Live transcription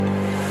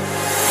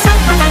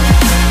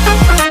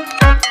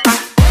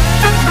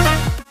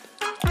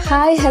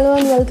Hi, hello,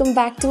 and welcome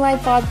back to my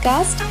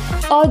podcast,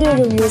 Audio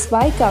Reviews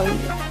by Kavi.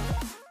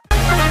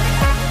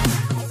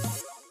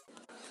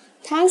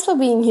 Thanks for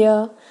being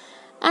here.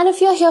 And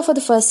if you're here for the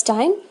first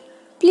time,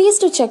 please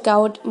do check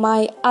out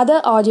my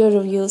other audio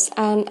reviews,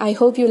 and I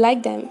hope you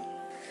like them.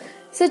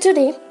 So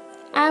today,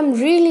 I'm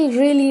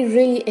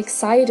really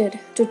excited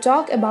to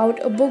talk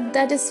about a book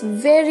that is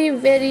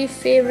very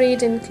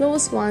favorite and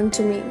close one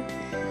to me.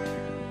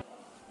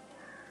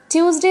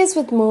 Tuesdays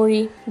with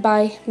Morrie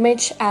by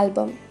Mitch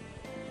Albom.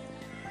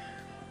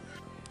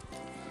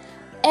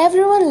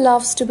 Everyone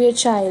loves to be a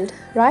child,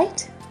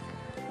 right?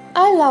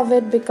 I love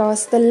it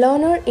because the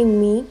learner in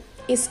me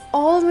is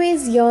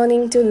always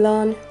yearning to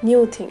learn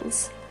new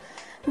things.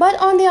 But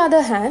on the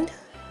other hand,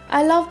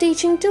 I love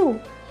teaching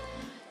too.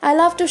 I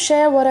love to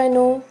share what I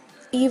know,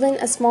 even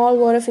a small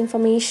word of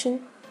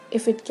information.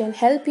 If it can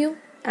help you,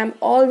 I'm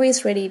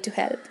always ready to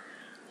help.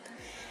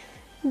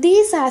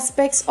 These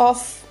aspects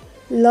of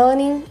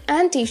learning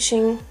and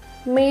teaching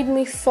made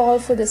me fall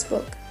for this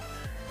book.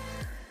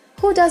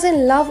 Who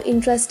doesn't love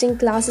interesting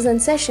classes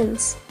and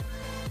sessions?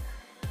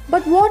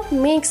 But what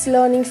makes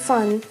learning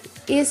fun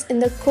is in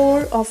the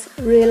core of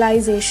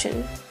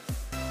realization.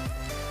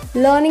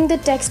 Learning the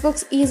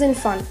textbooks isn't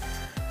fun,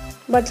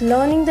 but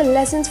learning the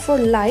lessons for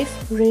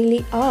life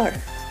really are.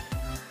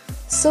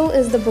 So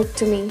is the book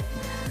to me.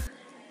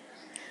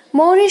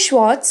 Morrie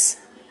Schwartz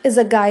is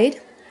a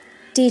guide,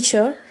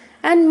 teacher,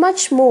 and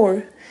much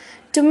more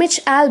to Mitch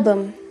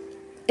Albom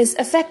is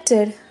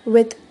affected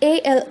with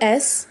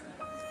ALS,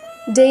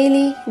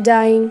 daily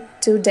dying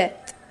to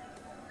death.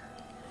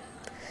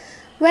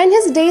 When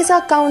his days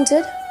are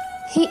counted,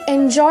 he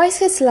enjoys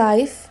his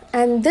life,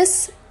 and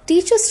this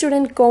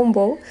teacher-student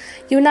combo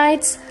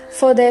unites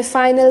for their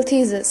final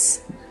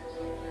thesis,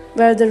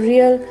 where the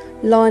real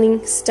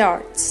learning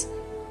starts.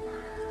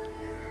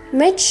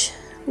 Mitch,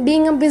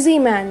 being a busy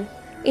man,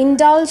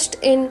 indulged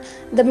in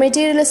the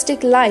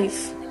materialistic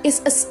life,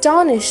 is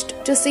astonished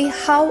to see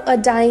how a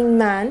dying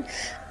man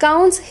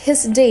counts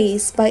his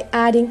days by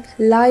adding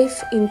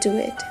life into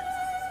it.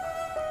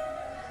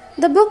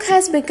 The book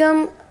has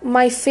become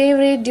my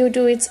favorite due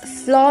to its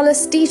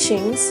flawless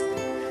teachings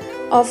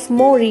of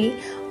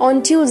Morrie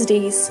on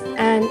Tuesdays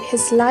and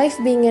his life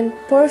being a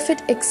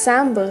perfect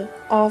example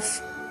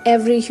of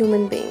every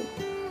human being.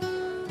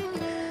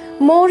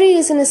 Morrie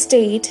is in a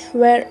state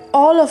where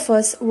all of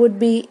us would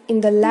be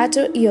in the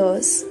latter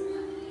years,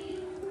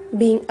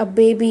 being a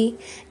baby,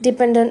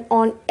 dependent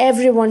on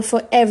everyone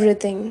for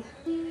everything.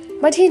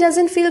 But he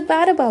doesn't feel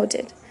bad about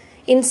it.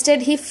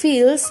 Instead, he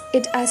feels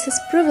it as his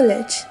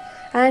privilege,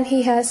 and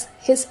he has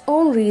his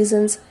own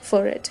reasons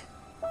for it.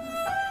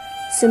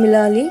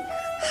 Similarly,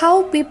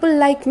 how people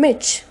like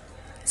Mitch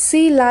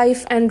see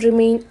life and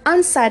remain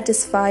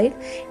unsatisfied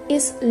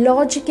is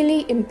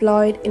logically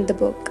employed in the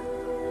book.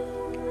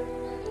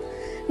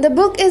 The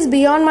book is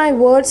beyond my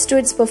words to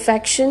its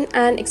perfection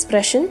and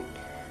expression.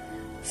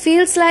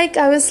 Feels like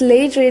I was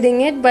late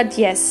reading it, but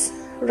yes,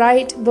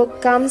 right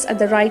book comes at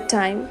the right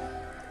time.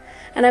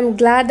 And I'm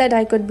glad that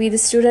I could be the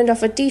student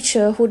of a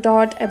teacher who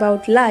taught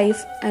about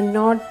life and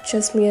not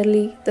just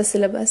merely the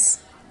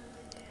syllabus.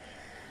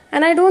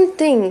 And I don't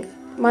think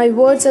my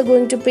words are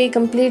going to pay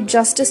complete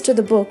justice to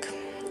the book,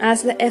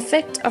 as the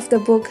effect of the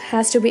book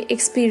has to be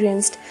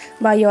experienced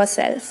by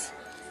yourself.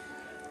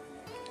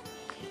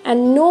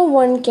 And no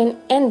one can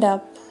end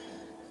up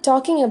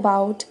talking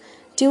about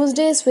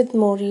Tuesdays with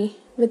Morrie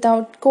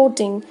without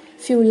quoting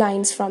few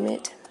lines from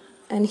it.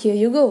 And here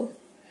you go.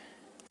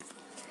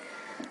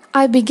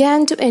 I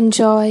began to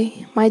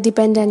enjoy my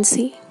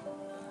dependency.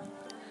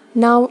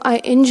 Now I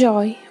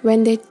enjoy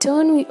when they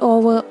turn me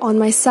over on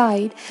my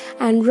side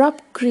and rub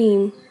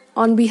cream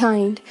on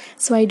behind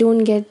so I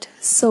don't get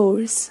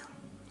sores.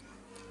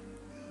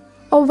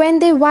 Or when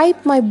they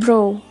wipe my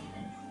brow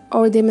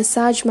or they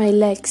massage my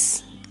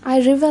legs, I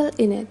revel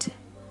in it.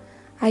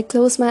 I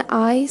close my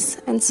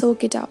eyes and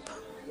soak it up,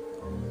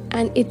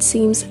 and it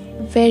seems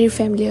very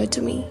familiar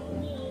to me.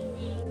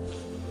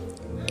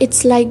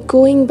 It's like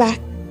going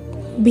back,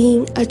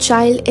 being a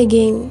child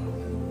again.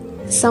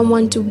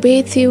 Someone to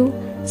bathe you,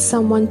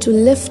 someone to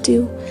lift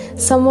you,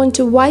 someone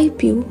to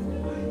wipe you.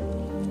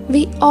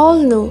 We all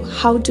know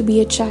how to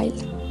be a child.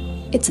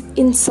 It's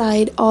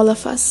inside all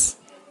of us.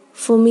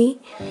 For me,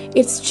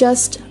 it's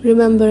just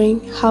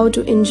remembering how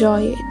to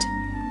enjoy it.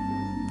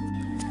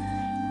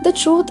 The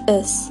truth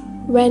is,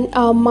 when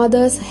our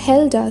mothers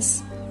held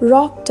us,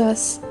 rocked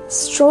us,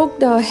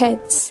 stroked our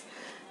heads,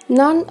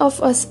 none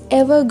of us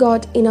ever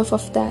got enough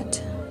of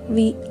that.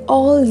 We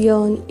all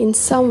yearn in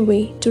some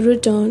way to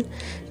return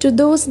to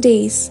those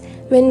days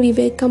when we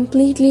were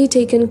completely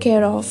taken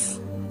care of.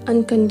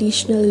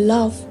 Unconditional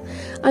love,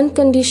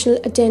 unconditional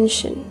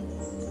attention.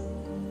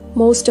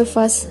 Most of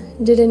us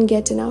didn't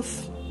get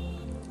enough,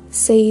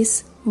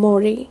 says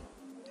Morrie.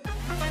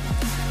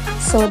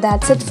 So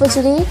that's it for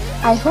today.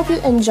 I hope you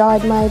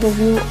enjoyed my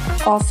review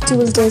of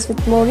Tuesdays with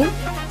Morrie.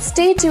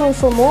 Stay tuned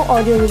for more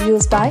audio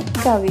reviews by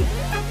Kavi.